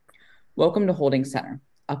Welcome to Holding Center,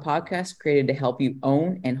 a podcast created to help you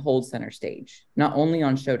own and hold center stage, not only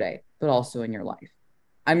on show day, but also in your life.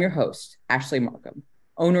 I'm your host, Ashley Markham,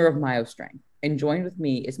 owner of Myo Strength, and joined with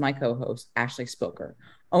me is my co-host, Ashley Spilker,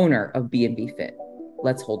 owner of B&B Fit.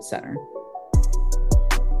 Let's hold center.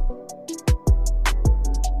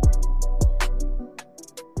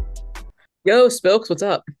 Yo, Spilks, what's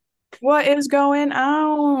up? What is going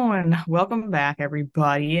on? Welcome back,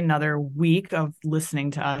 everybody. Another week of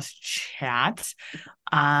listening to us chat.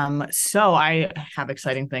 So I have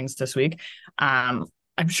exciting things this week.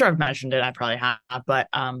 I'm sure I've mentioned it, I probably have, but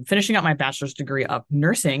finishing up my bachelor's degree of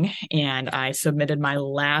nursing, and I submitted my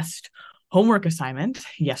last homework assignment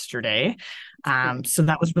yesterday. So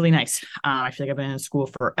that was really nice. I feel like I've been in school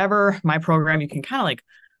forever. My program, you can kind of like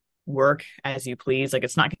work as you please. Like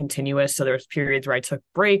it's not continuous. So there's periods where I took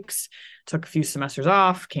breaks, took a few semesters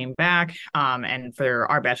off, came back. And for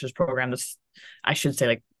our bachelor's program, this I should say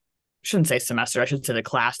like shouldn't say semester, I should say the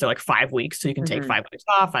class. They're like 5 weeks. So you can take Mm-hmm. 5 weeks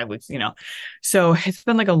off, 5 weeks. So it's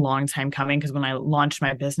been like a long time coming because when I launched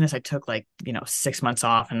my business, I took like, 6 months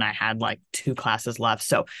off and I had like two classes left.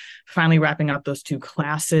 So finally wrapping up those two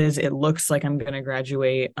classes, it looks like I'm going to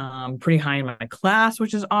graduate pretty high in my class,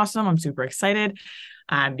 which is awesome. I'm super excited.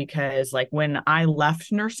 Because like when I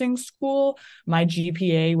left nursing school, my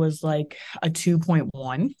GPA was like a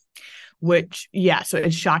 2.1, which yeah, so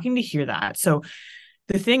it's shocking to hear that. So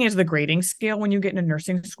the thing is the grading scale when you get into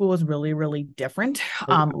nursing school is really, really different.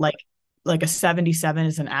 Like a 77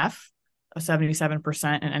 is an F, a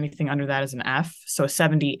 77%, and anything under that is an F. So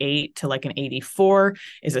 78 to like an 84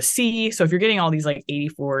 is a C. So if you're getting all these like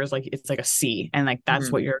 84s, like it's like a C, and like that's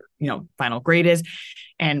Mm-hmm. what your final grade is.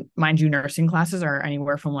 And mind you, nursing classes are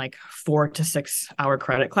anywhere from like 4 to 6 hour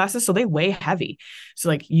credit classes, so they weigh heavy. So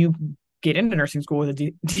like you get into nursing school with a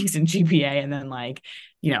decent GPA, and then like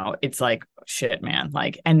it's like shit, man.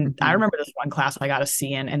 Like, and I Mm-hmm. remember this one class I got a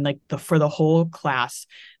C in, and like for the whole class,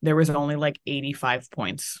 there was only like 85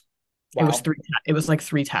 points. It was Wow. three. It was like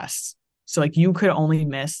three tests. So like you could only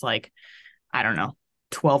miss like I don't know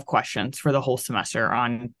 12 questions for the whole semester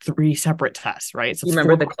on three separate tests, right? So You it's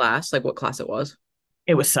remember four. the class, like what class it was?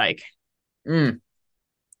 It was Mm.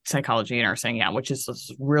 psychology and nursing, yeah, which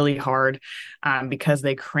is really hard, because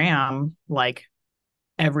they cram like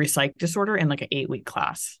every psych disorder in like an 8 week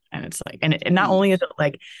class, and it's like, and not only is Jeez. it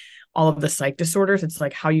like all of the psych disorders, it's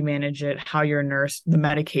like how you manage it, how you're a nurse, the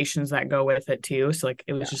medications that go with it too. So like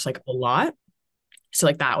it was Yeah. just like a lot. So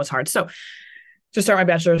like that was hard. So to start my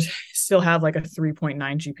bachelor's, still have like a 3.9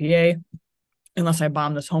 GPA unless I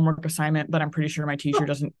bomb this homework assignment, but I'm pretty sure my teacher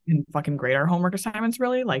doesn't fucking grade our homework assignments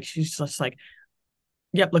really. Like she's just like,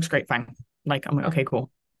 yep, looks great, fine. Like I'm like, Oh. okay,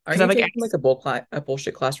 cool. Aren't Because I you like, taking like a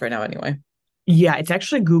bullshit class right now anyway? yeah, it's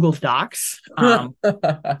actually Google Docs.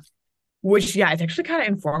 Which yeah, it's actually kind of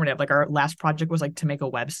informative. Like our last project was like to make a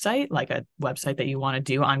website, like a website that you want to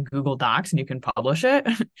do on Google Docs and you can publish it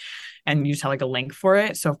and you just have like a link for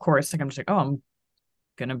it. So of course, like I'm just like, oh, I'm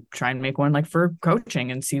gonna try and make one like for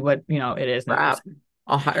coaching and see what it is. And Crap. it's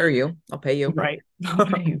I'll hire you. I'll pay you. right.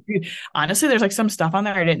 Honestly, there's like some stuff on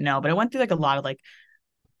there I didn't know, but I went through like a lot of like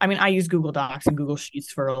I mean, I use Google Docs and Google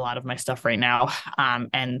Sheets for a lot of my stuff right now.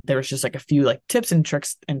 And there was just like a few like tips and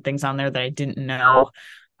tricks and things on there that I didn't know,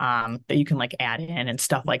 that you can like add in and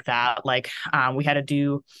stuff like that. Like we had to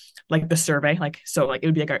do like the survey, like so like it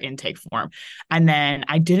would be like our intake form. And then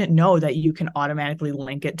I didn't know that you can automatically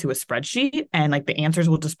link it to a spreadsheet and like the answers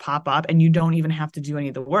will just pop up and you don't even have to do any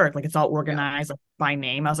of the work. Like it's all Yeah. organized like, by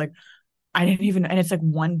name. I was like, I didn't even, and it's like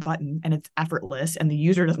one button and it's effortless and the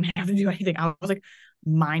user doesn't have to do anything. I was like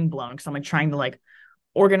mind blown because I'm like trying to like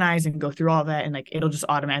organize and go through all that and like it'll just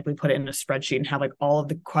automatically put it in a spreadsheet and have like all of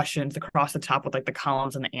the questions across the top with like the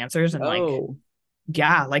columns and the answers and like Oh.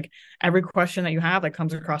 yeah, like every question that you have like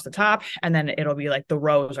comes across the top and then it'll be like the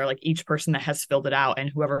rows are like each person that has filled it out and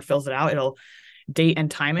whoever fills it out it'll date and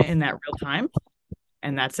time it in that real time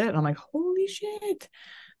and that's it. And I'm like, holy shit,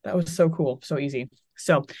 that was so cool, so easy.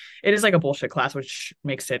 So it is like a bullshit class, which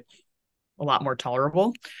makes it a lot more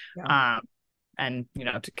tolerable. Yeah. Um, and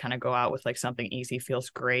to kind of go out with like something easy feels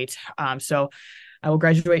great. So I will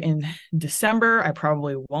graduate in December. I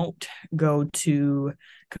probably won't go to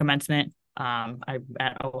commencement. I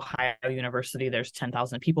at Ohio University. There's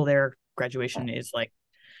 10,000 people there. Graduation is like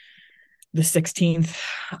the 16th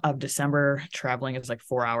of December. Traveling is like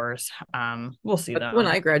 4 hours. We'll see That's when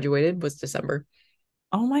though. I graduated was December.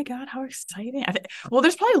 Oh my God, how exciting. Well,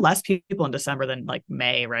 there's probably less people in December than like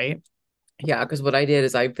May, right? Yeah, because what I did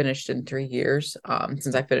is I finished in 3 years,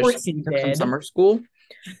 since I Of finished course you from did. summer school.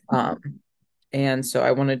 Um, and so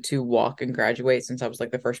I wanted to walk and graduate since I was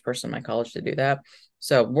like the first person in my college to do that.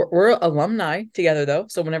 So we're alumni together though.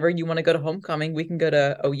 So whenever you want to go to homecoming, we can go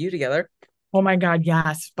to OU together. Oh my God,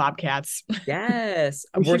 yes, Bobcats. Yes,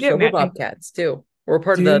 We we're should get sober matching. Bobcats too. We're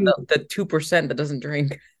part of Dude, the 2% that doesn't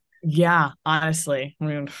drink. yeah, honestly. I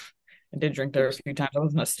mean, I did drink there a few times. I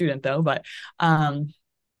wasn't a student though, but um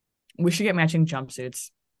we should get matching jumpsuits,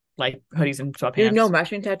 like hoodies and Dude, no, sweatpants.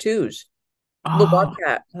 matching tattoos. Little Oh,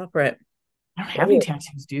 Bobcat, top print. I don't have Right any here.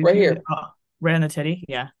 tattoos, dude. Right Who? here. Oh, right on the titty.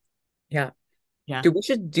 Yeah, Yeah. yeah. Dude, we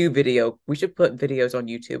should do video. We should put videos on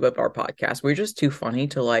YouTube of our podcast. We're just too funny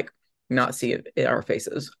to like not see it in our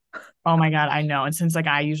faces. Oh my God, I know. And since like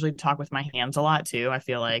I usually talk with my hands a lot too, I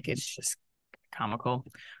feel like it's just comical.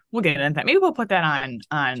 We'll get into that. Maybe we'll put that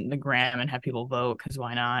on the gram and have people vote because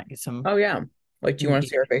why not? Get some Oh yeah. Like, do you want to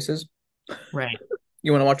see our faces? right,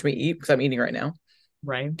 You want to watch me eat? Because I'm eating right now.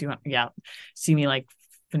 right. Do you want yeah, see me like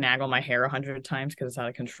finagle my hair 100 times because it's out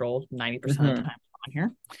of control 90% of the Hmm. time on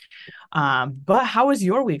here. But how was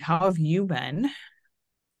your week? How have you been?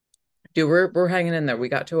 Dude, we're hanging in there. We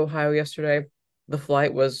got to Ohio yesterday. The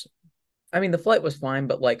flight was, I mean, the flight was fine,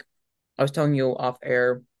 but like I was telling you off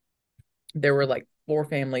air, there were like four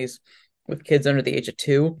families with kids under the age of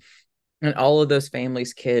two. And all of those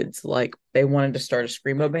families' kids, like they wanted to start a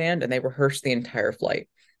screamo band and they rehearsed the entire flight.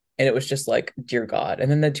 And it was just like, dear God.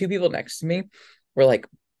 And then the two people next to me were like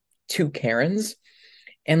two Karens.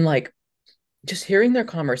 And like just hearing their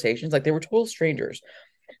conversations, like they were total strangers.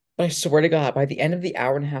 But I swear to God, by the end of the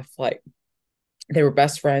hour and a half flight, they were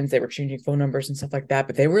best friends. They were changing phone numbers and stuff like that.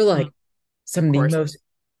 But they were Mm, of like some of the course. most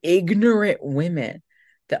ignorant women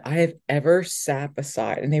that I have ever sat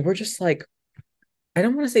beside. And they were just like, I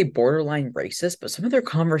don't want to say borderline racist, but some of their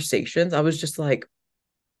conversations, I was just like,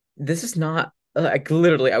 this is not like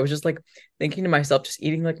literally, I was just like thinking to myself, just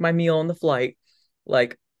eating like my meal on the flight,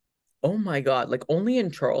 like, oh my God, like only in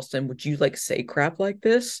Charleston would you like say crap like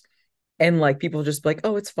this? And like people just be like,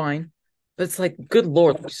 oh, it's fine. But it's like, good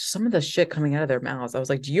Lord, like, some of the shit coming out of their mouths. I was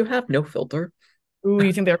like, do you have no filter? Ooh,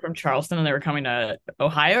 you think they're from Charleston and they were coming to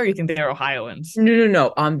Ohio, or you think they're Ohioans? No,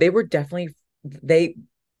 no, no. They were definitely they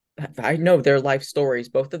I know their life stories.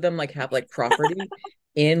 Both of them like have like property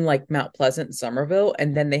in like Mount Pleasant and Somerville,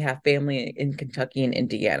 and then they have family in Kentucky and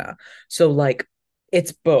Indiana. So like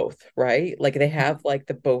it's both, right? Like they have like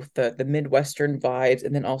the both the Midwestern vibes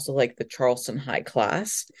and then also like the Charleston high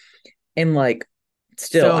class. And like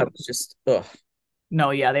still I So was just ugh.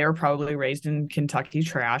 no, yeah, they were probably raised in Kentucky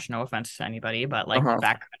trash. No offense to anybody, but like Uh-huh.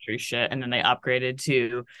 backcountry shit. And then they upgraded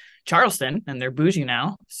to Charleston and they're bougie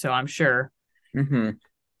now. So I'm sure Mm-hmm.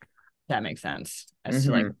 that makes sense as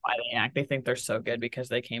to like Mm-hmm. why they act. They think they're so good because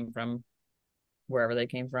they came from wherever they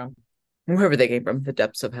came from. Wherever they came from, the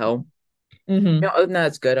depths of hell. Mm-hmm. Yeah, other than that,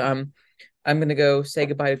 it's good. I'm gonna go say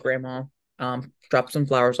goodbye to grandma. Drop some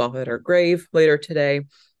flowers off at her grave later today.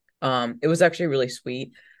 It was actually really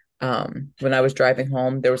sweet. When I was driving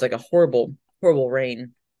home, there was like a horrible, horrible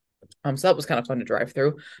rain. So that was kind of fun to drive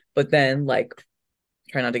through. But then, like,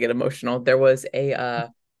 try not to get emotional. There was a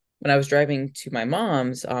when I was driving to my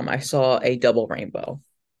mom's, I saw a double rainbow,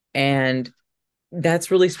 and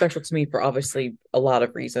that's really special to me for obviously a lot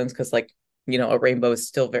of reasons. Because, like, a rainbow is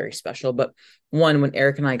still very special. But one, when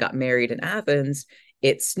Eric and I got married in Athens,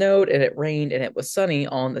 it snowed and it rained and it was sunny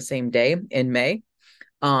all on the same day in May.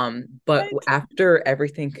 But What? after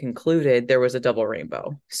everything concluded, there was a double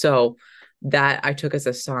rainbow. So that I took as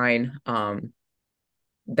a sign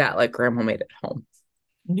that like grandma made it home.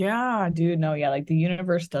 Yeah, dude. No, yeah, like the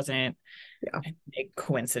universe doesn't Yeah. make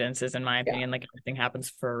coincidences, in my Yeah. opinion. Like everything happens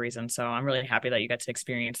for a reason. So I'm really happy that you got to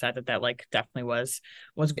experience that like definitely was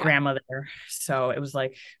Yeah. grandma there. So it was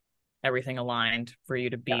like everything aligned for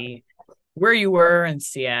you to Yeah. be where you were and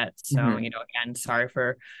see it. So, Hmm. again, sorry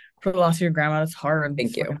for the loss of your grandma. It's hard.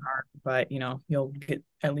 It's Thank fucking you. hard. But you'll get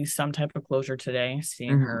at least some type of closure today,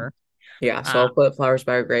 seeing Hmm. her. Yeah. So Um, I'll put flowers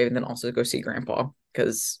by her grave and then also go see grandpa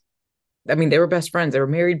because I mean they were best friends. They were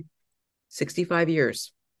married 65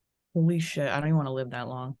 years. holy shit, I don't even want to live that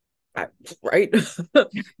long. I- right?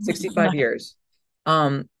 65 years.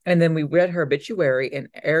 And then we read her obituary, and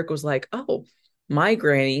Eric was like, "Oh, my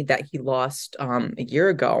granny that he lost a year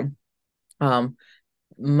ago, um,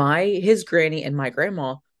 my his granny and my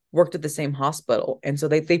grandma worked at the same hospital, and so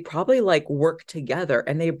they probably like worked together,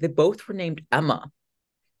 and they both were named Emma."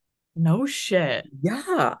 No shit.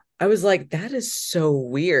 Yeah. I was like, that is so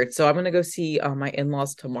weird. So I'm gonna go see my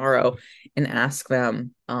in-laws tomorrow and ask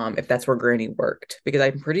them if that's where Granny worked because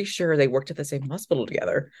I'm pretty sure they worked at the same hospital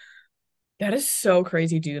together. That is so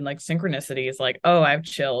crazy, dude. Like synchronicity is like, oh, I have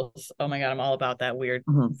chills. Oh my God, I'm all about that weird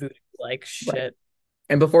Mhm. voodoo like Right. shit.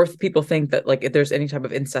 And before people think that like if there's any type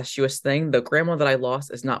of incestuous thing, the grandma that I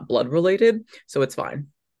lost is not blood related, so it's fine.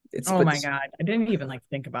 It's Oh but my God. I didn't even like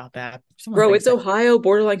think about that. Someone bro, thinks it's that. Ohio,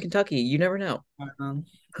 borderline Kentucky. You never know. Um,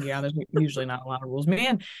 yeah, there's usually not a lot of rules. Me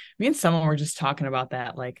and someone were just talking about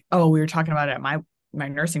that. Like, oh, we were talking about it at my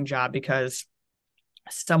nursing job because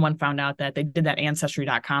someone found out that they did that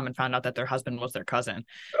ancestry.com and found out that their husband was their cousin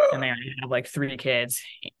and they have like 3 kids.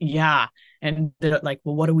 Yeah. And they're like,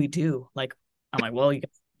 well, what do we do? Like, I'm like, well, you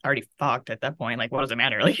already fucked at that point. Like, what does it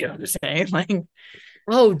matter? Like, you know what I'm saying? Like,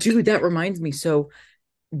 Oh, dude, that reminds me. So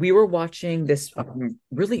we were watching this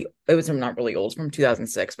really, it was not really old, it's from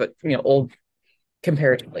 2006, but old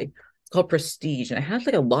comparatively. It's called Prestige, and it had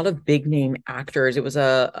like a lot of big name actors. It was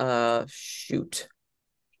a shoot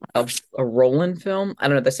a Roland film. I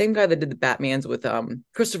don't know, the same guy that did the Batmans with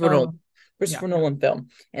Christopher Nolan. oh, yeah. Christopher Nolan film,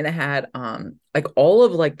 and it had like all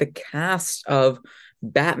of like the cast of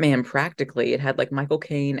Batman practically. It had like Michael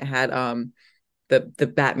Caine. It had the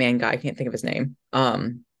Batman guy. I can't think of his name.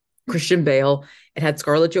 Christian Bale. It had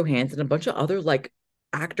Scarlett Johansson, a bunch of other like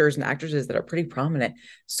actors and actresses that are pretty prominent.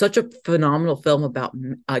 Such a phenomenal film about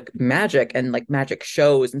like magic and like magic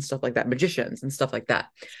shows and stuff like that, magicians and stuff like that.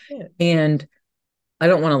 Shit. And I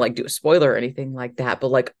don't want to like do a spoiler or anything like that, but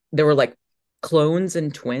like there were like clones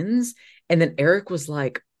and twins. And then Eric was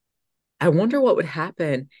like, I wonder what would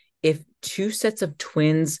happen if two sets of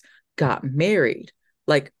twins got married.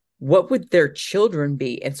 Like, what would their children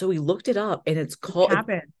be? And so we looked it up and it's It called,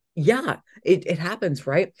 happened. yeah, it happens,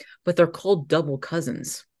 right? But they're called double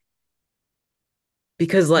cousins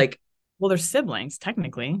because, like, Well, they're siblings,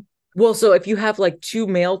 technically. well, so if you have like two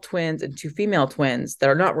male twins and two female twins that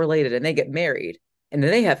are not related and they get married and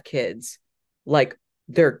then they have kids, like,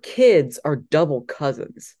 their kids are double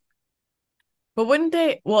cousins. But wouldn't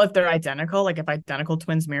they, well, if they're identical, like if identical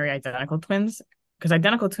twins marry identical twins, because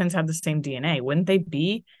identical twins have the same DNA, wouldn't they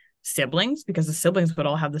be siblings? Because the siblings would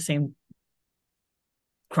all have the same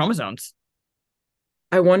chromosomes.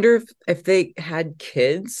 I wonder if they had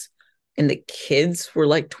kids and the kids were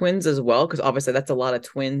like twins as well, because obviously that's a lot of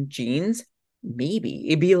twin genes. Maybe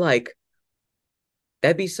it'd be like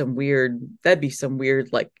that'd be some weird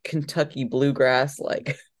like Kentucky bluegrass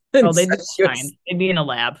like Oh, they'd be fine. incestuous They'd be in a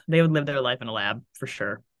lab. They would live their life in a lab for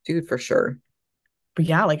sure. dude for sure. But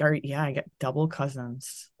yeah, like yeah, I get double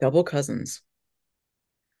cousins. Double cousins.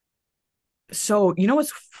 So you know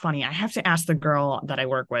what's funny? I have to ask the girl that I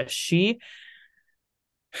work with. She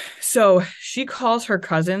calls her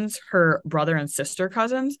cousins her brother and sister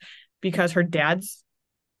cousins because her dad's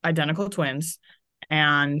identical twins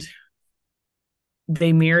and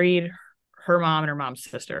they married her mom and her mom's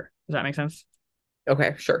sister. Does that make sense?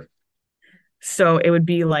 Okay, sure. So it would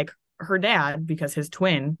be like her dad, because his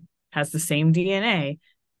twin has the same DNA,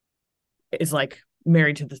 is like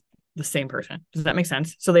married to the same person. Does that make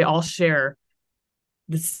sense? So they all share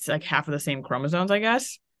this like half of the same chromosomes, I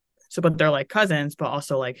guess. So, but they're like cousins, but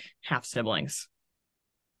also like half siblings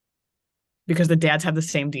because the dads have the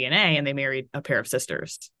same DNA and they married a pair of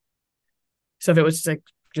sisters. So if it was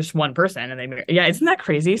just one person and yeah, isn't that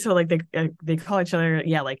crazy? So like they call each other,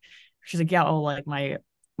 yeah, like she's like, yeah, oh, like my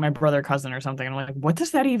brother cousin or something. And I'm like, what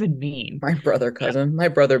does that even mean? My brother cousin, my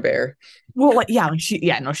brother bear. Well, like, yeah,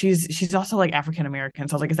 like no, she's also like African American.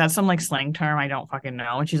 So I was like, is that some like slang term? I don't fucking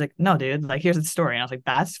know. And she's like, no, dude, like here's the story. And I was like,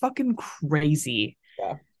 that's fucking crazy.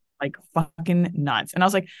 Yeah. Like fucking nuts. And I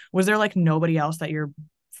was like, was there like nobody else that your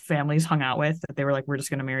families hung out with that they were like, we're just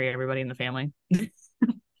gonna marry everybody in the family?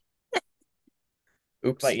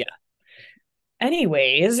 Oops. But yeah.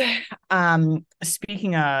 Anyways,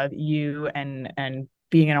 speaking of you and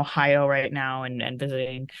being in Ohio right now and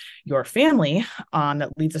visiting your family, that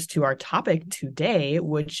leads us to our topic today,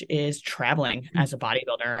 which is traveling as a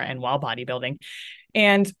bodybuilder and while bodybuilding.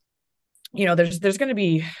 And there's going to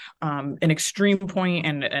be an extreme point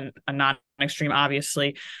and a non-extreme,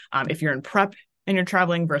 obviously. If you're in prep and you're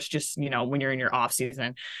traveling versus just, when you're in your off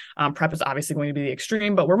season. Prep is obviously going to be the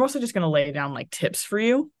extreme, but we're mostly just going to lay down like tips for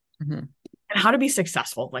you. Mm-hmm. And how to be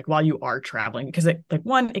successful like while you are traveling, because it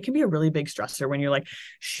can be a really big stressor when you're like,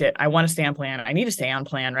 shit, I want to stay on plan, I need to stay on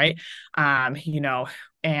plan, right? And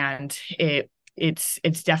it's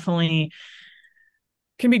definitely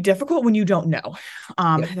can be difficult when you don't know.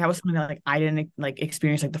 That was something that like I didn't like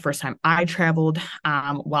experience like the first time I traveled.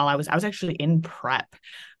 While I was actually in prep,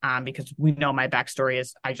 because we know my backstory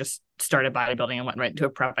is I just started bodybuilding and went right into a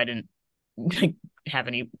prep. I didn't have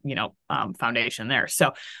any foundation there.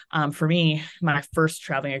 So for me, my first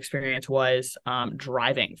traveling experience was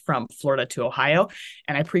driving from Florida to Ohio,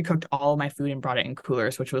 and I pre-cooked all of my food and brought it in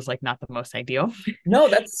coolers, which was like not the most ideal. No,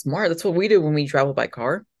 that's smart. That's what we do when we travel by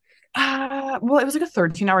car. Well, it was like a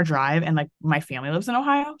 13-hour drive, and like my family lives in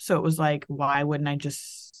Ohio, so it was like, why wouldn't I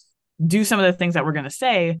just do some of the things that we're going to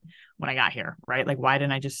say when I got here, right? Like, why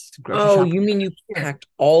didn't I just grocery Oh, shop you mean you here? packed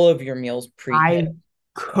all of your meals I prepaid?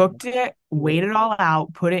 cooked it, weighed it all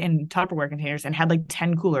out, put it in Tupperware containers, and had like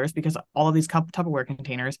 10 coolers because all of these Tupperware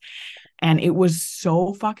containers. And it was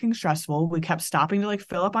so fucking stressful. We kept stopping to like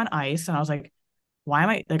fill up on ice. And I was like, why am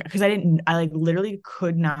I like, because I like literally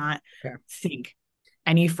could not Okay. think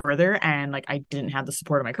any further. And like, I didn't have the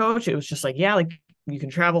support of my coach. It was just like, yeah, like you can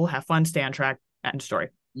travel, have fun, stay on track, end story.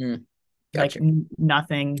 Mm, Like gotcha.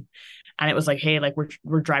 nothing. And it was like, hey, like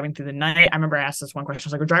we're driving through the night. I remember I asked this one question. I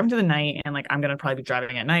was like, we're driving through the night and like I'm gonna probably be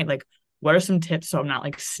driving at night. Like, what are some tips so I'm not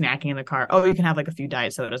like snacking in the car? Oh, you can have like a few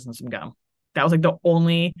diet sodas and some gum. That was like the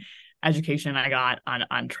only education I got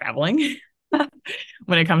on traveling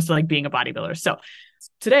when it comes to like being a bodybuilder. So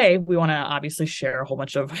today we want to obviously share a whole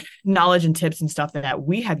bunch of knowledge and tips and stuff that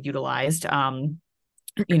we have utilized. Traveling.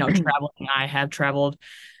 I have traveled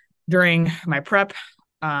during my prep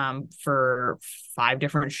for 5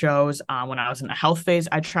 different shows. When I was in the health phase,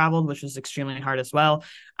 I traveled, which was extremely hard as well.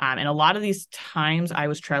 And a lot of these times I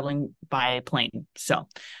was traveling by plane. So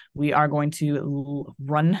we are going to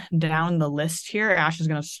run down the list here. Ash is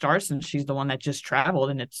going to start since she's the one that just traveled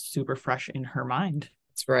and it's super fresh in her mind.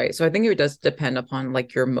 That's right. So I think it does depend upon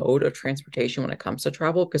like your mode of transportation when it comes to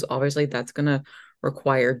travel, because obviously that's going to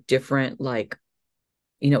require different like,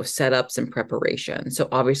 setups and preparation. So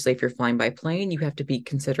obviously if you're flying by plane, you have to be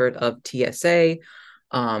considerate of TSA,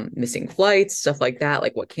 missing flights, stuff like that.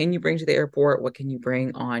 Like what can you bring to the airport? What can you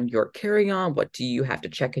bring on your carry-on? What do you have to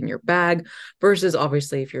check in your bag? Versus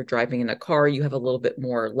obviously if you're driving in a car, you have a little bit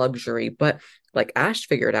more luxury. But like Ash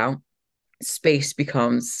figured out, space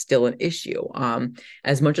becomes still an issue.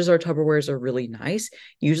 As much as our Tupperwares are really nice,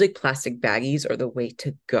 usually plastic baggies are the way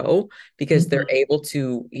to go because they're Mhm. able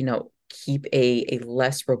to, keep a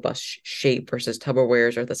less robust shape versus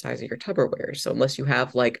Tupperwares are the size of your Tupperwares. So unless you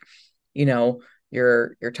have like, you know,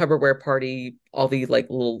 your Tupperware party, all the like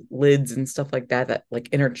little lids and stuff like that that like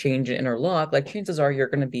interchange and interlock, like chances are you're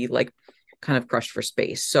going to be like kind of crushed for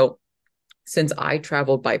space. So since I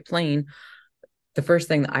traveled by plane, the first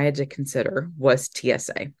thing that I had to consider was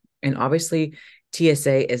TSA. And obviously,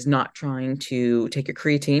 TSA is not trying to take your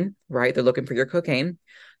creatine, right? They're looking for your cocaine.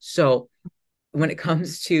 So when it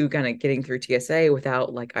comes to kind of getting through TSA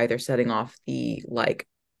without like either setting off the like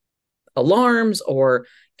alarms or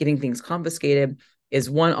getting things confiscated, is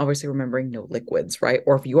one, obviously remembering no liquids, right?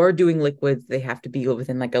 Or if you are doing liquids, they have to be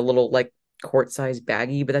within like a little like quart size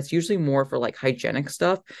baggie, but that's usually more for like hygienic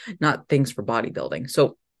stuff, not things for bodybuilding.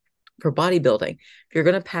 So for bodybuilding, if you're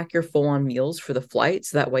going to pack your full on meals for the flight,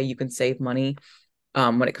 so that way you can save money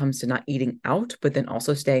when it comes to not eating out, but then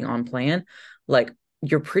also staying on plan, like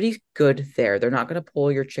you're pretty good there. They're not going to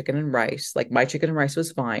pull your chicken and rice. Like my chicken and rice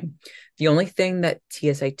was fine. The only thing that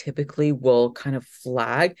TSA typically will kind of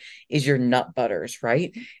flag is your nut butters,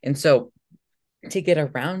 right? And so to get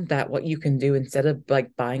around that, what you can do instead of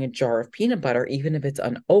like buying a jar of peanut butter, even if it's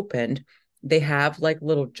unopened, they have like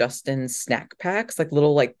little Justin snack packs, like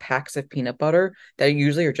little like packs of peanut butter that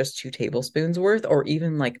usually are just 2 tablespoons worth, or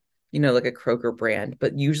even like, like a Kroger brand.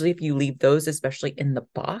 But usually, if you leave those, especially in the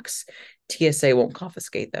box, TSA won't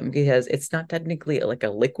confiscate them because it's not technically like a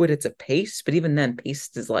liquid, it's a paste. But even then,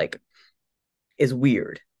 paste is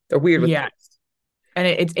weird. They're weird with Yeah. paste. And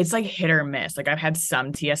it's like hit or miss. Like I've had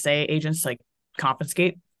some TSA agents like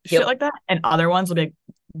confiscate shit Yep. like that, and other ones will be like,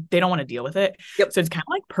 they don't want to deal with it. Yep. So it's kind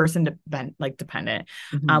of like person dependent.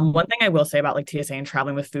 Mhm. One thing I will say about like TSA and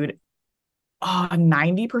traveling with food,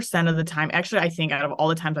 90% of the time, actually, I think out of all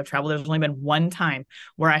the times I've traveled, there's only been one time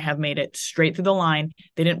where I have made it straight through the line.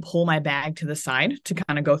 They didn't pull my bag to the side to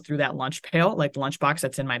kind of go through that lunch pail, like the lunch box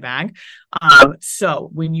that's in my bag.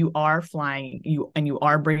 So when you are flying, you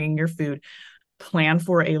are bringing your food, plan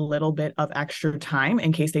for a little bit of extra time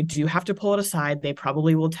in case they do have to pull it aside. They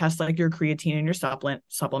probably will test like your creatine and your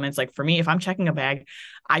supplements. Like for me, if I'm checking a bag,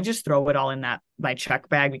 I just throw it all in that my check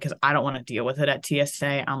bag because I don't want to deal with it at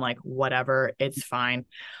TSA. I'm like, whatever, it's fine.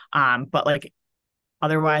 But like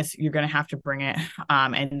otherwise you're gonna have to bring it.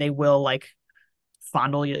 And they will like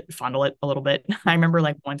fondle it a little bit. I remember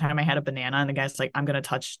like one time I had a banana and the guy's like, I'm gonna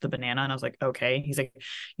touch the banana. And I was like, okay. He's like,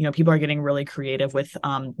 people are getting really creative with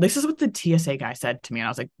this is what the TSA guy said to me. And I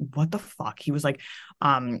was like, what the fuck? He was like,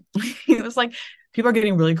 um, he was like, people are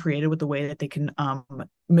getting really creative with the way that they can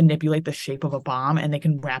manipulate the shape of a bomb and they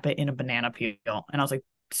can wrap it in a banana peel. And I was like,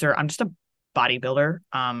 sir, I'm just a bodybuilder.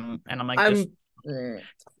 And I'm like, just I'm mm,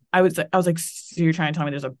 I was like, so you're trying to tell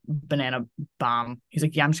me there's a banana bomb? He's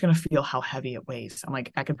like, yeah, I'm just gonna feel how heavy it weighs. I'm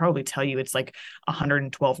like, I could probably tell you it's like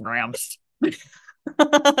 112 grams.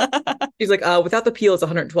 She's like, without the peel, it's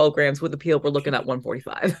 112 grams. With the peel, we're looking at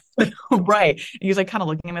 145. Right. He was like kind of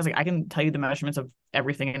looking at me. I was like, I can tell you the measurements of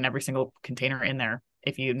everything in every single container in there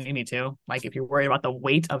if you need me to. Like, if you're worried about the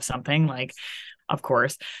weight of something, like, of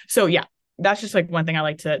course. So yeah, that's just like one thing I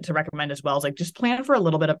like to recommend as well is like just plan for a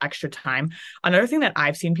little bit of extra time. Another thing that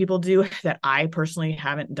I've seen people do that I personally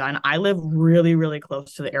haven't done, I live really, really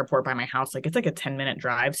close to the airport by my house. Like it's like a 10-minute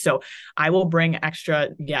drive. So I will bring extra,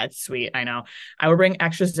 yeah, it's sweet. I know. I will bring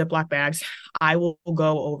extra Ziploc bags. I will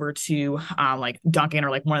go over to like Dunkin' or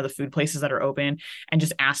like one of the food places that are open and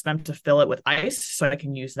just ask them to fill it with ice so I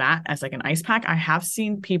can use that as like an ice pack. I have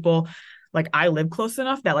seen people like I live close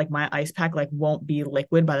enough that like my ice pack like won't be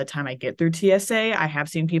liquid by the time I get through TSA. I have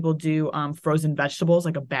seen people do frozen vegetables,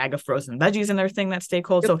 like a bag of frozen veggies in their thing that stay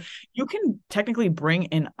cold. Yep. So you can technically bring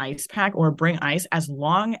an ice pack or bring ice as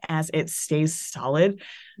long as it stays solid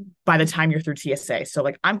by the time you're through TSA. So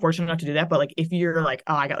like I'm fortunate enough to do that. But like if you're like,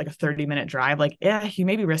 oh, I got like a 30-minute drive, like yeah, you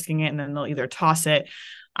may be risking it and then they'll either toss it.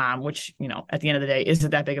 Which, you know, at the end of the day, is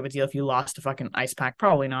it that big of a deal if you lost a fucking ice pack?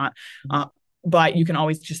 Probably not. But you can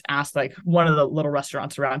always just ask like one of the little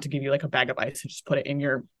restaurants around to give you like a bag of ice and just put it in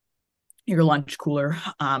your lunch cooler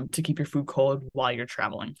to keep your food cold while you're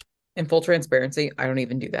traveling. In full transparency, I don't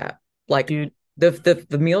even do that. Like Dude,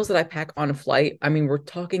 the meals that I pack on a flight, I mean, we're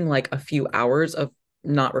talking like a few hours of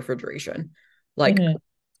not refrigeration. Like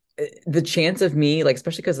mm-hmm. the chance of me, like,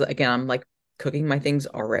 especially because again, I'm like cooking my things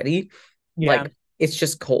already, Yeah. like it's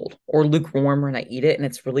just cold or lukewarm when I eat it. And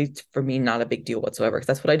it's really for me not a big deal whatsoever. Because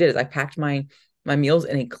that's what I did is I packed my meals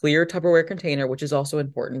in a clear Tupperware container, which is also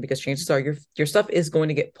important because chances are your stuff is going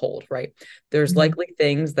to get pulled, right? There's Mm-hmm. likely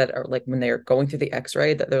things that are like when they're going through the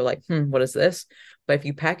x-ray that they're like, what is this? But if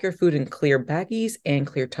you pack your food in clear baggies and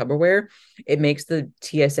clear Tupperware, it makes the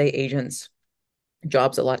TSA agents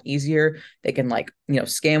jobs a lot easier. They can like,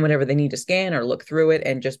 scan whatever they need to scan or look through it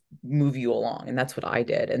and just move you along. And that's what I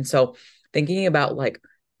did. And so thinking about like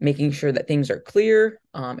making sure that things are clear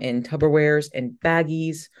in Tupperwares and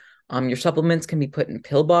baggies. Your supplements can be put in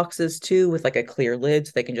pill boxes too with like a clear lid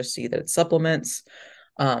so they can just see that it's supplements.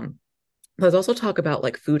 Let's also talk about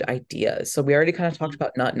like food ideas. So we already kind of talked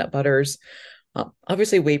about nut butters.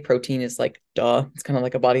 Obviously, whey protein is like duh. It's kind of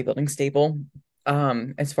like a bodybuilding staple.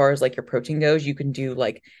 As far as like your protein goes, you can do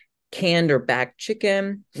like canned or bagged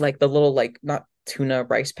chicken, like the little like not tuna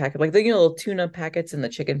rice packet, like the little tuna packets and the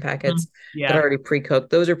chicken packets that are Yeah. already pre-cooked.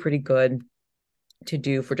 Those are pretty good to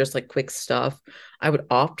do for just like quick stuff. I would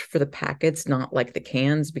opt for the packets, not like the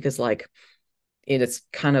cans, because like it is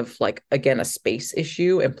kind of like again a space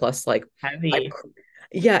issue, and plus like I Heavy.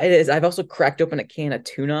 yeah, it is. I've also cracked open a can of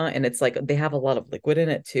tuna and it's like they have a lot of liquid in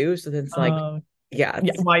it too. So then it's like, yeah,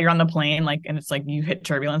 Yeah, while you're on the plane, like, and it's like you hit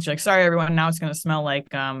turbulence, you're like, sorry, everyone, now it's gonna smell like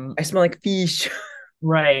I smell like fish.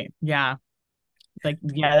 right. Yeah. Like,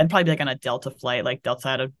 yeah, that'd probably be like on a Delta flight. Like Delta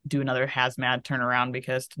had to do another hazmat turnaround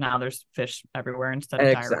because now there's fish everywhere instead of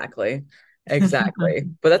diarrhea. Exactly. Exactly.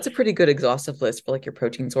 But that's a pretty good exhaustive list for like your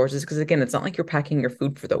protein sources. Because again, it's not like you're packing your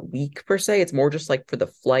food for the week per se. It's more just like for the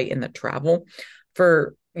flight and the travel.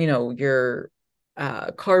 For, your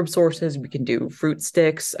carb sources, we can do fruit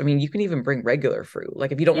sticks. I mean, you can even bring regular fruit.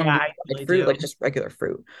 Like if you don't want Yeah, to do I like usually fruit, like do. just regular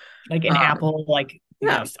fruit. Like an Um, apple, like,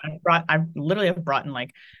 yeah. I've literally have brought in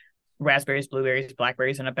like raspberries, blueberries,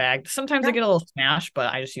 blackberries in a bag. Sometimes I Yeah. get a little smashed,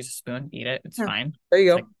 but I just use a spoon, eat it. It's Yeah. fine. There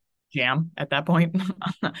you It's like go. jam at that point.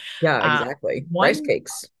 Yeah, uh, exactly. Rice one,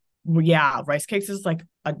 cakes. yeah, rice cakes is like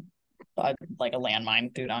like a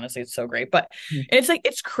landmine, dude. Honestly, it's so great. But Mhm. it's like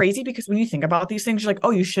it's crazy because when you think about these things, you're like,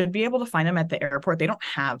 oh, you should be able to find them at the airport. They don't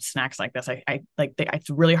have snacks like this. I like it's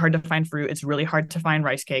really hard to find fruit. It's really hard to find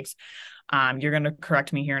rice cakes. You're gonna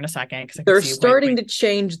correct me here in a second because I can They're see you playing. starting to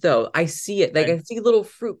change though. I see it. Like I see little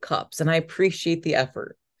fruit cups and I appreciate the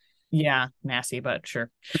effort. Yeah, nasty, but sure.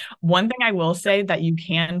 One thing I will say that you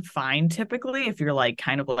can find typically if you're like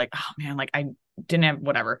kind of like, oh man, like I didn't have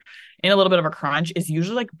whatever in a little bit of a crunch is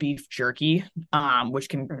usually like beef jerky, which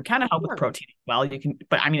can Hmm. kind of help with Yeah. protein as well. You can,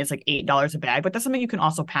 but I mean, it's like $8 a bag, but that's something you can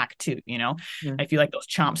also pack too, you know? Hmm. If you like those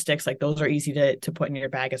chomp sticks, like those are easy to put in your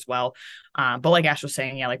bag as well. But like Ash was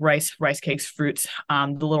saying, yeah, like rice cakes, fruits, the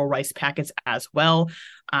little rice packets as well.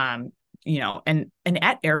 Um, and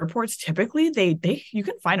at airports typically they you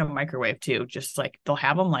can find a microwave too, just like they'll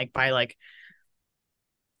have them like by like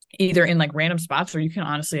either in like random spots or you can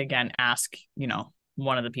honestly again ask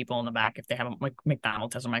one of the people in the back if they have a, like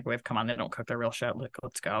McDonald's has a microwave. Come on, they don't cook their real shit. Like,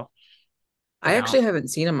 let's go. I you know actually haven't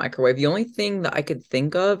seen a microwave. The only thing that I could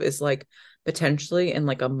think of is like potentially in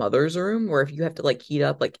like a mother's room where if you have to like heat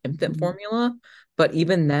up like infant formula. But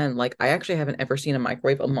even then, like I actually haven't ever seen a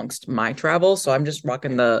microwave amongst my travels. So I'm just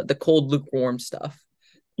rocking the cold lukewarm stuff.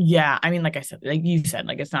 Yeah, I mean, like I said, like you said,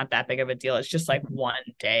 like it's not that big of a deal. It's just like one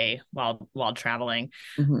day while traveling.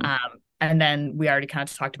 Mm-hmm. And then we already kind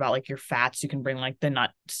of talked about like your fats. You can bring like the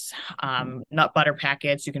nuts, nut butter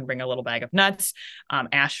packets. You can bring a little bag of nuts.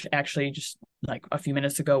 Ash actually just like a few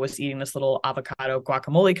minutes ago was eating this little avocado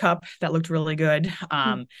guacamole cup that looked really good.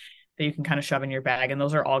 That you can kind of shove in your bag, and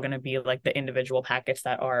those are all going to be like the individual packets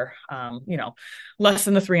that are, less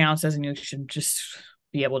than the 3 ounces, and you should just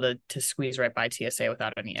be able to squeeze right by TSA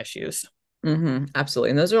without any issues. Mm-hmm. Absolutely.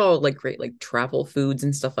 And those are all like great, like travel foods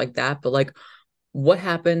and stuff like that. But like, what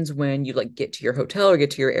happens when you like get to your hotel or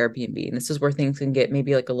get to your Airbnb? And this is where things can get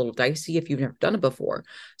maybe like a little dicey if you've never done it before.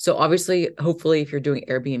 So obviously, hopefully, if you're doing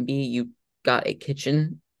Airbnb, you got a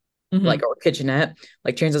kitchen, like, Mm-hmm. or kitchenette.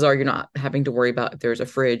 Like chances are you're not having to worry about if there's a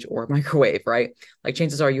fridge or a microwave, right? Like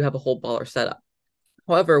chances are you have a whole baller setup.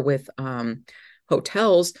 However, with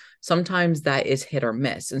hotels, sometimes that is hit or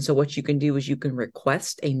miss. And so what you can do is you can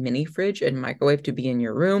request a mini fridge and microwave to be in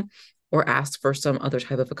your room or ask for some other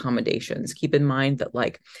type of accommodations. Keep in mind that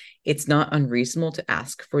like it's not unreasonable to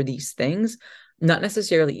ask for these things, not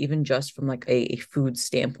necessarily even just from like a food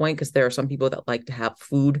standpoint, because there are some people that like to have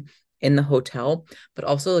food in the hotel, but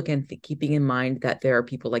also again keeping in mind that there are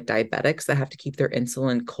people like diabetics that have to keep their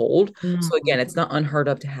insulin cold. So again, it's not unheard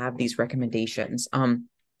of to have these recommendations.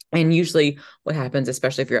 And usually what happens,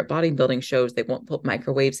 especially if you're at bodybuilding shows, they won't put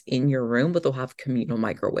microwaves in your room, but they'll have communal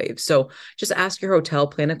microwaves. So just ask your hotel,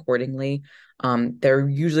 plan accordingly. They're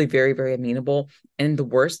usually very, very amenable. And the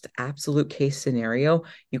worst absolute case scenario,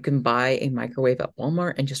 you can buy a microwave at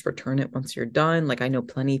Walmart and just return it once you're done. Like I know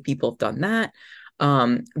plenty of people have done that.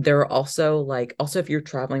 There are also like also if you're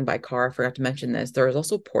traveling by car, I forgot to mention this, there is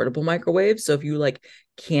also portable microwaves. So if you like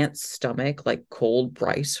can't stomach like cold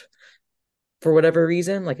rice for whatever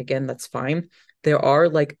reason, like again, that's fine. There are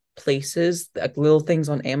like places, like little things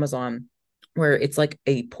on Amazon where it's like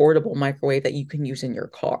a portable microwave that you can use in your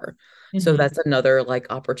car. So Mm-hmm. that's another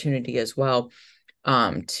like opportunity as well.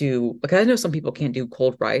 To because I know some people can't do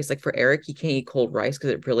cold rice. Like for Eric, he can't eat cold rice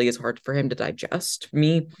because it really is hard for him to digest.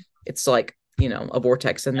 Me, it's like, a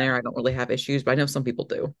vortex in there. I don't really have issues, but I know some people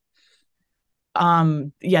do.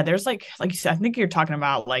 Yeah, there's like you said, I think you're talking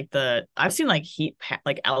about like I've seen like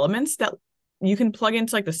like elements that you can plug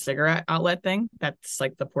into like the cigarette outlet thing. That's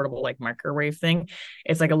like the portable like microwave thing.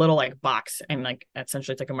 It's like a little like box, and like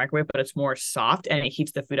essentially it's like a microwave, but it's more soft and it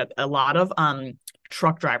heats the food up. A lot of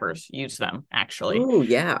truck drivers use them actually. Oh,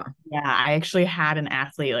 yeah. Yeah, I actually had an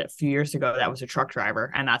athlete like a few years ago that was a truck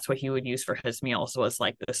driver, and that's what he would use for his meals, was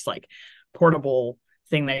like this like portable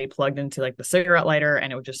thing that he plugged into like the cigarette lighter,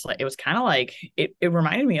 and it would just like it was kind of like it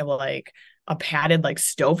reminded me of like a padded like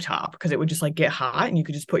stovetop, because it would just like get hot and you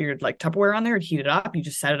could just put your like Tupperware on there and heat it up. You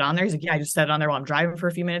just set it on there. He's like, yeah, I just set it on there while I'm driving for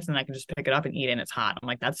a few minutes and I can just pick it up and eat it and it's hot. I'm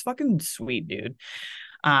like, that's fucking sweet, dude.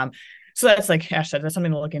 Um, so that's like Ash said, that's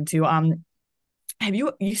something to look into. Have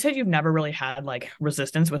you said you've never really had like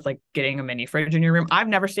resistance with like getting a mini fridge in your room? I've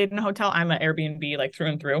never stayed in a hotel. I'm an Airbnb like through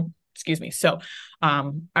and through. Excuse me. So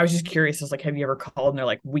I was just curious, as like, have you ever called and they're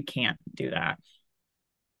like, we can't do that?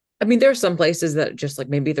 I mean, there are some places that just like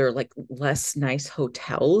maybe they're like less nice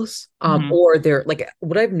hotels. Mm-hmm. Or they're like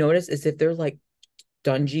what I've noticed is if they're like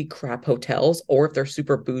dungy crap hotels or if they're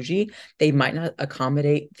super bougie, they might not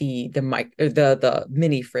accommodate the mic the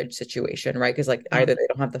mini fridge situation, right? Because like either they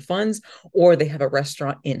don't have the funds or they have a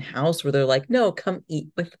restaurant in-house where they're like, no, come eat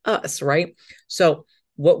with us, right? So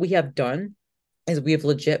what we have done is we have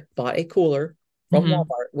legit bought a cooler from Mm-hmm.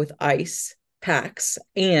 Walmart with ice packs,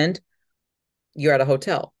 and you're at a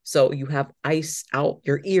hotel. So you have ice out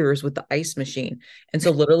your ears with the ice machine. And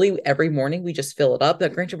so literally every morning we just fill it up. Now,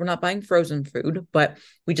 granted, we're not buying frozen food, but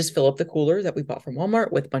we just fill up the cooler that we bought from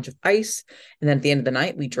Walmart with a bunch of ice. And then at the end of the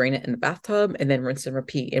night, we drain it in the bathtub and then rinse and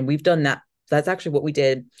repeat. And we've done that. That's actually what we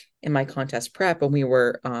did in my contest prep when we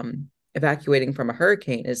were evacuating from a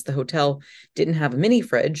hurricane, is the hotel didn't have a mini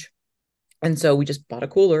fridge. And so we just bought a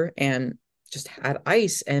cooler and just had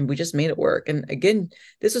ice and we just made it work. And again,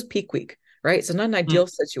 this was peak week, right? So not an ideal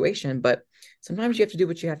situation, but sometimes you have to do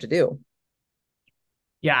what you have to do.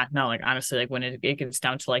 Yeah, no, like honestly, like when it gets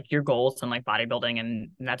down to like your goals and like bodybuilding,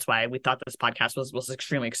 and that's why we thought this podcast was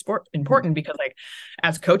extremely Mhm. important, because like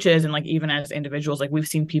as coaches and like even as individuals, like we've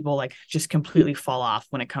seen people like just completely fall off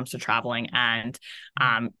when it comes to traveling, and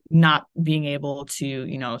not being able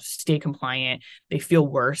to, stay compliant. They feel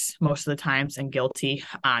worse most of the times and guilty,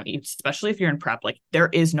 especially if you're in prep. Like there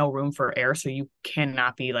is no room for error, so you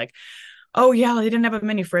cannot be like oh yeah, they didn't have a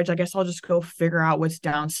mini fridge. I guess I'll just go figure out what's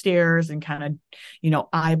downstairs and kind of,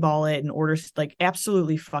 eyeball it and order. Like,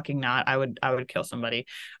 absolutely fucking not. I would kill somebody.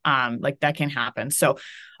 Like, that can happen. So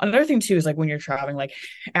another thing too is like when you're traveling, like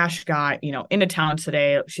Ash got, into town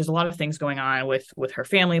today. She has a lot of things going on with her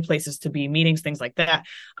family, places to be, meetings, things like that.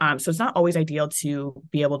 So it's not always ideal to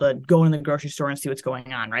be able to go in the grocery store and see what's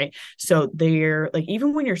going on, right? So they're like,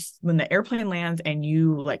 even when the airplane lands and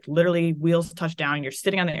you like literally wheels touch down, you're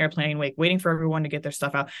sitting on the airplane, waiting for everyone to get their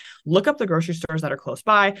stuff out. Look up the grocery stores that are close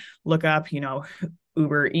by. Look up,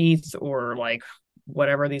 Uber Eats or like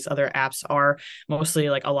whatever these other apps are. Mostly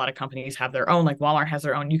like a lot of companies have their own, like Walmart has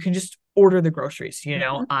their own. You can just order the groceries,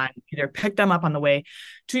 Mhm. on either pick them up on the way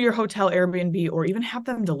to your hotel Airbnb or even have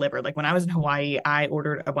them delivered. Like when I was in Hawaii, I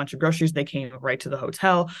ordered a bunch of groceries. They came right to the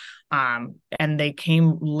hotel. And they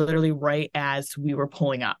came literally right as we were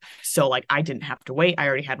pulling up. So like I didn't have to wait. I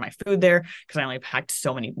already had my food there because I only packed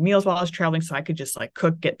so many meals while I was traveling. So I could just like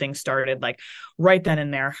cook, get things started like right then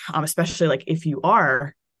and there. Especially like if you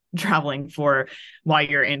are traveling for while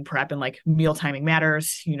you're in prep and like meal timing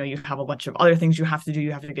matters, you have a bunch of other things you have to do.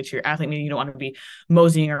 You have to get to your athlete meeting. You don't want to be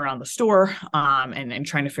moseying around the store and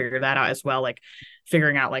trying to figure that out as well, like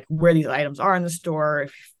figuring out like where these items are in the store.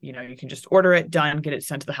 If you can just order it, done, get it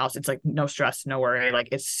sent to the house. It's like no stress, no worry. Like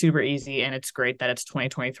it's super easy, and it's great that it's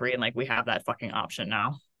 2023 and like we have that fucking option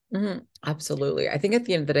now. Absolutely. I think at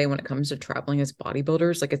the end of the day, when it comes to traveling as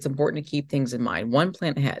bodybuilders, like it's important to keep things in mind. One,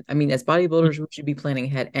 plan ahead. I mean, as bodybuilders, we should be planning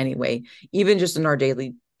ahead anyway, even just in our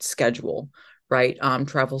daily schedule, right?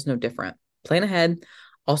 Travel's no different. Plan ahead.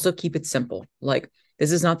 Also keep it simple. Like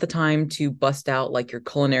this is not the time to bust out like your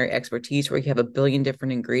culinary expertise where you have a billion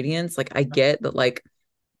different ingredients. Like I get that like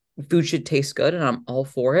food should taste good and I'm all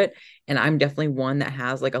for it. And I'm definitely one that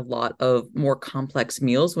has like a lot of more complex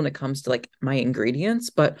meals when it comes to like my ingredients.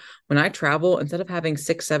 But when I travel, instead of having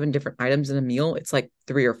 6, 7 different items in a meal, it's like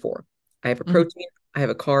 3 or 4. I have a Mhm. protein, I have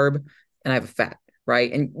a carb, and I have a fat,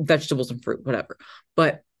 right? And vegetables and fruit, whatever.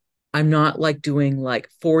 But I'm not like doing like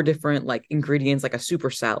 4 different like ingredients, like a super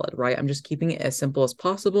salad, right? I'm just keeping it as simple as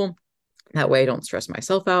possible. That way I don't stress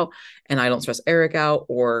myself out and I don't stress Eric out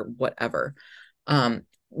or whatever.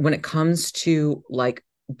 When it comes to like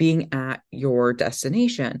being at your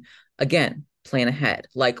destination, again, plan ahead.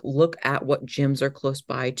 Like look at what gyms are close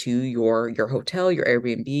by to your hotel, your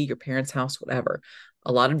Airbnb, your parents' house, whatever.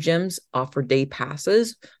 A lot of gyms offer day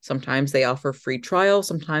passes. Sometimes they offer free trial.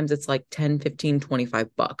 Sometimes it's like 10, 15,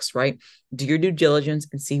 $25, right? Do your due diligence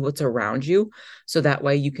and see what's around you so that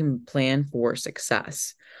way you can plan for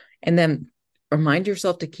success. And then remind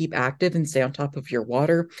yourself to keep active and stay on top of your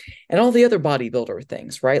water and all the other bodybuilder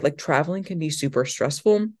things, right? Like traveling can be super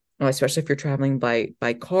stressful, especially if you're traveling by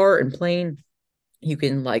car and plane. You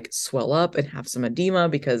can like swell up and have some edema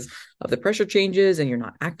because of the pressure changes and you're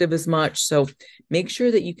not active as much. So make sure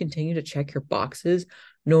that you continue to check your boxes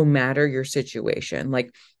no matter your situation.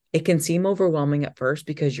 Like it can seem overwhelming at first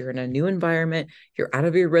because you're in a new environment, you're out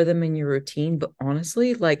of your rhythm and your routine, but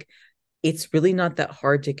honestly, like it's really not that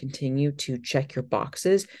hard to continue to check your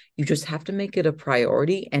boxes. You just have to make it a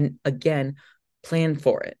priority and again, plan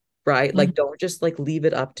for it, right? Like don't just like leave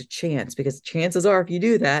it up to chance because chances are if you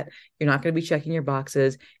do that, you're not going to be checking your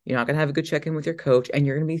boxes, you're not going to have a good check-in with your coach and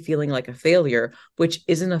you're going to be feeling like a failure, which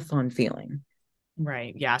isn't a fun feeling.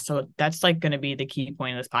 Right. Yeah. So that's like going to be the key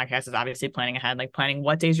point of this podcast is obviously planning ahead, like planning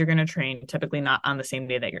what days you're going to train, typically not on the same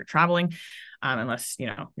day that you're traveling. Unless,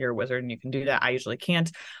 you're a wizard and you can do that. I usually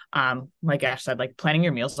can't. Like Ash said, like planning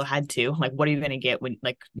your meals ahead too. Like, what are you going to get when,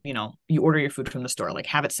 like, you order your food from the store, like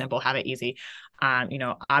have it simple, have it easy.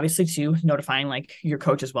 Obviously too, notifying like your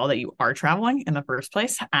coach as well that you are traveling in the first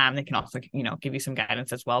place. They can also, give you some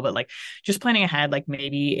guidance as well, but like just planning ahead, like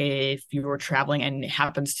maybe if you're traveling and it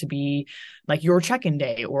happens to be like your check-in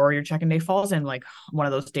day or your check-in day falls in like one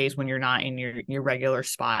of those days when you're not in your regular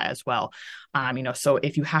spot as well. So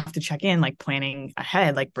if you have to check in, like planning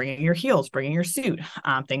ahead, like bringing your heels, bringing your suit,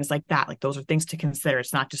 things like that, like those are things to consider.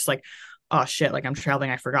 It's not just like, oh shit, like I'm traveling,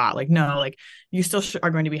 I forgot. Like, no, like you still are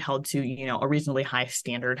going to be held to, a reasonably high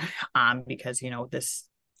standard, because,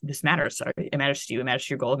 this matters. So it matters to you, it matters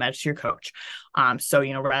to your goal, it matters to your coach. So,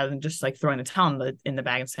 rather than just like throwing the towel in the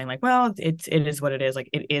bag and saying like, well, it is what it is. Like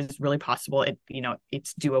it is really possible.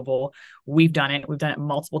 It's doable. We've done it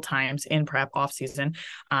multiple times in prep off season.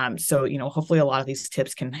 So, hopefully a lot of these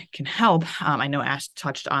tips can help. I know Ash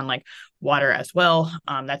touched on like water as well.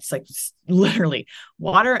 That's like literally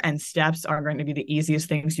water and steps are going to be the easiest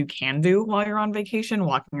things you can do while you're on vacation,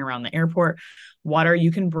 walking around the airport. Water,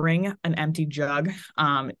 you can bring an empty jug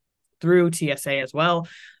through TSA as well.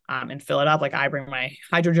 and fill it up. Like I bring my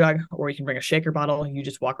hydro jug, or you can bring a shaker bottle. You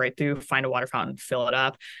just walk right through, find a water fountain, fill it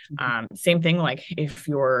up. Same thing, like if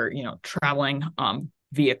you're, traveling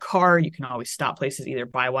via car, you can always stop places, either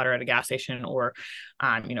buy water at a gas station or,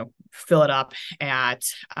 fill it up at,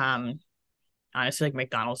 honestly, like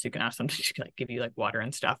McDonald's. You can ask them to like give you like water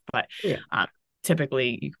and stuff, but Yeah.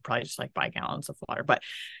 typically you could probably just like buy gallons of water. But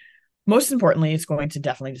most importantly, it's going to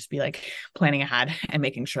definitely just be like planning ahead and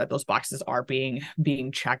making sure that those boxes are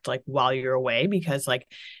being checked like while you're away, because like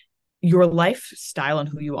your lifestyle and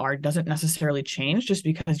who you are doesn't necessarily change just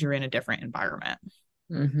because you're in a different environment.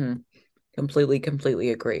 Mm-hmm. Completely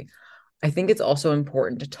agree. I think it's also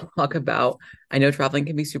important to talk about, I know traveling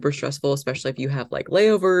can be super stressful, especially if you have like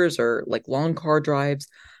layovers or like long car drives,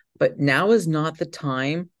 but now is not the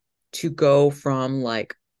time to go from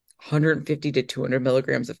like 150 to 200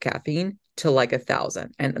 milligrams of caffeine to like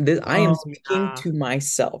 1,000. And this, I am Oh speaking yeah. to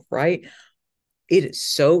myself, right? It is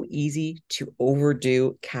so easy to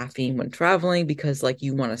overdo caffeine when traveling because like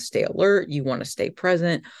you want to stay alert, you want to stay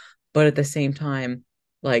present, but at the same time,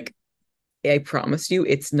 like I promise you,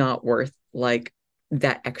 it's not worth like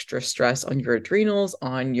that extra stress on your adrenals,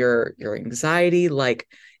 on your anxiety. Like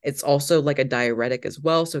it's also like a diuretic as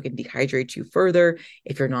well, so it can dehydrate you further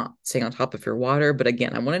if you're not staying on top of your water. But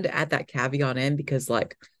again, I wanted to add that caveat in because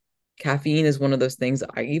like caffeine is one of those things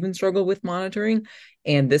I even struggle with monitoring.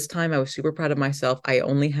 And this time I was super proud of myself. I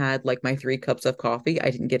only had like my 3 cups of coffee. I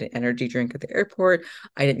didn't get an energy drink at the airport.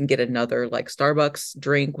 I didn't get another like Starbucks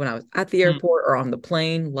drink when I was at the airport or on the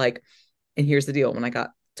plane. Like, and here's the deal, when I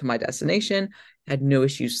got to my destination, I had no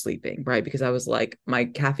issues sleeping, right? Because I was like, my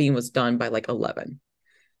caffeine was done by like 11.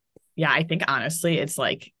 Yeah, I think honestly, it's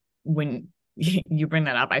like when you bring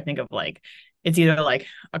that up, I think of like it's either like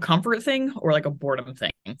a comfort thing or like a boredom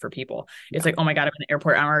thing for people. It's Yeah. like, oh my God, I'm in the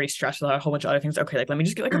airport. I'm already stressed with a whole bunch of other things. Okay, like let me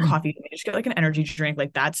just get like a coffee, let me just get like an energy drink.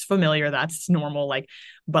 Like that's familiar, that's normal. Like,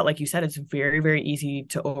 but like you said, it's very, very easy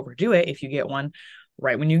to overdo it if you get one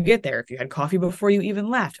right when you get there. If you had coffee before you even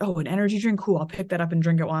left, oh, an energy drink, cool. I'll pick that up and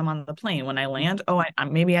drink it while I'm on the plane. When I land, oh,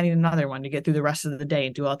 maybe I need another one to get through the rest of the day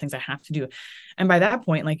and do all the things I have to do. And by that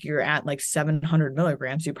point, like you're at like 700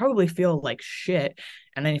 milligrams, you probably feel like shit.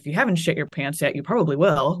 And then if you haven't shit your pants yet, you probably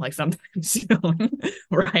will like sometime soon,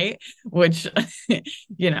 right? Which,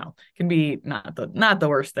 can be not the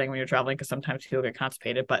worst thing when you're traveling, because sometimes people get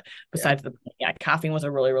constipated. But Yeah. besides caffeine was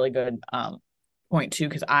a really, really good point too,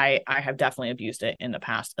 because I have definitely abused it in the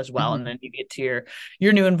past as well. And Mhm. then you get to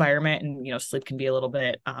your new environment, and sleep can be a little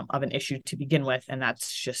bit of an issue to begin with, and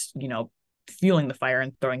that's just fueling the fire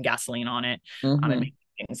and throwing gasoline on it, and Mhm. making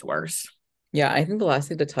things worse. Yeah, I think the last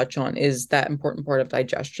thing to touch on is that important part of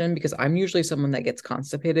digestion because I'm usually someone that gets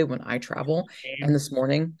constipated when I travel. And this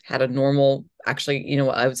morning had a normal, actually, you know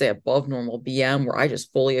what, I would say above normal BM where I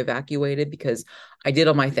just fully evacuated because I did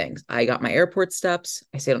all my things. I got my airport steps,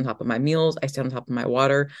 I stayed on top of my meals, I stayed on top of my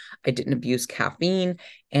water, I didn't abuse caffeine,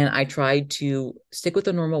 and I tried to stick with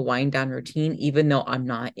the normal wind down routine, even though I'm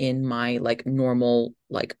not in my like normal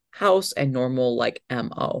like house and normal like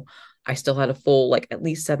MO. I still had a full, like at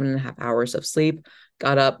least 7.5 hours of sleep,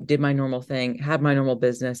 got up, did my normal thing, had my normal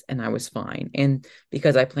business, and I was fine. And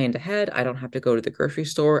because I planned ahead, I don't have to go to the grocery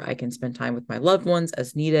store. I can spend time with my loved ones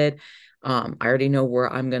as needed. I already know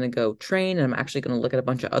where I'm going to go train, and I'm actually going to look at a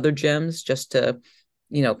bunch of other gyms just to,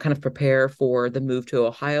 kind of prepare for the move to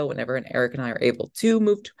Ohio whenever Eric and I are able to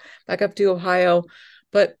move back up to Ohio.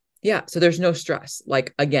 But yeah, so there's no stress.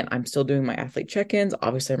 Like again, I'm still doing my athlete check-ins.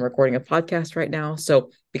 Obviously, I'm recording a podcast right now.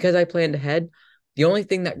 So because I planned ahead, the only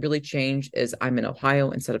thing that really changed is I'm in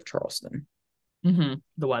Ohio instead of Charleston. The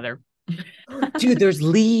weather. Dude, there's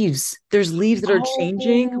leaves. There's leaves that are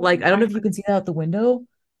changing. Oh, Like I don't know if you can see that out the window,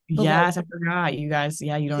 but like yes, I forgot. You guys,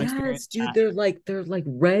 yeah, you don't experience yes, dude, that. they're like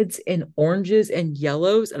reds and oranges and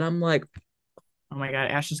yellows and I'm like, Oh my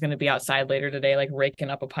God, Ash is going to be outside later today, like raking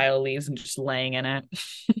up a pile of leaves and just laying in it.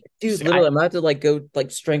 dude, I literally, I'm about to like go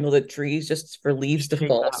like strangle the trees just for leaves to shake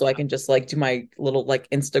fall up. so I can just like do my little like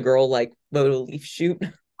Instagirl like photo leaf shoot.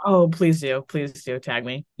 Oh, please do tag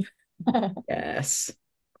me. Yes.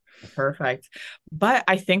 Perfect. But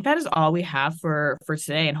I think that is all we have for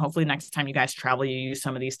today. And hopefully next time you guys travel, you use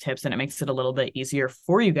some of these tips and it makes it a little bit easier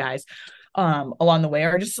for you guys along the way,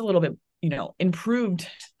 or just a little bit, improved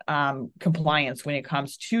compliance when it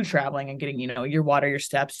comes to traveling and getting, your water, your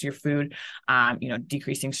steps, your food,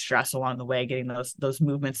 decreasing stress along the way, getting those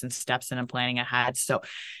movements and steps in and planning ahead. So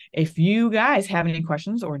if you guys have any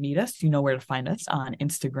questions or need us, you know where to find us on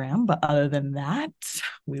Instagram. But other than that,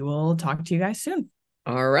 we will talk to you guys soon.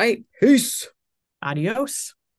 All right. Peace. Adios.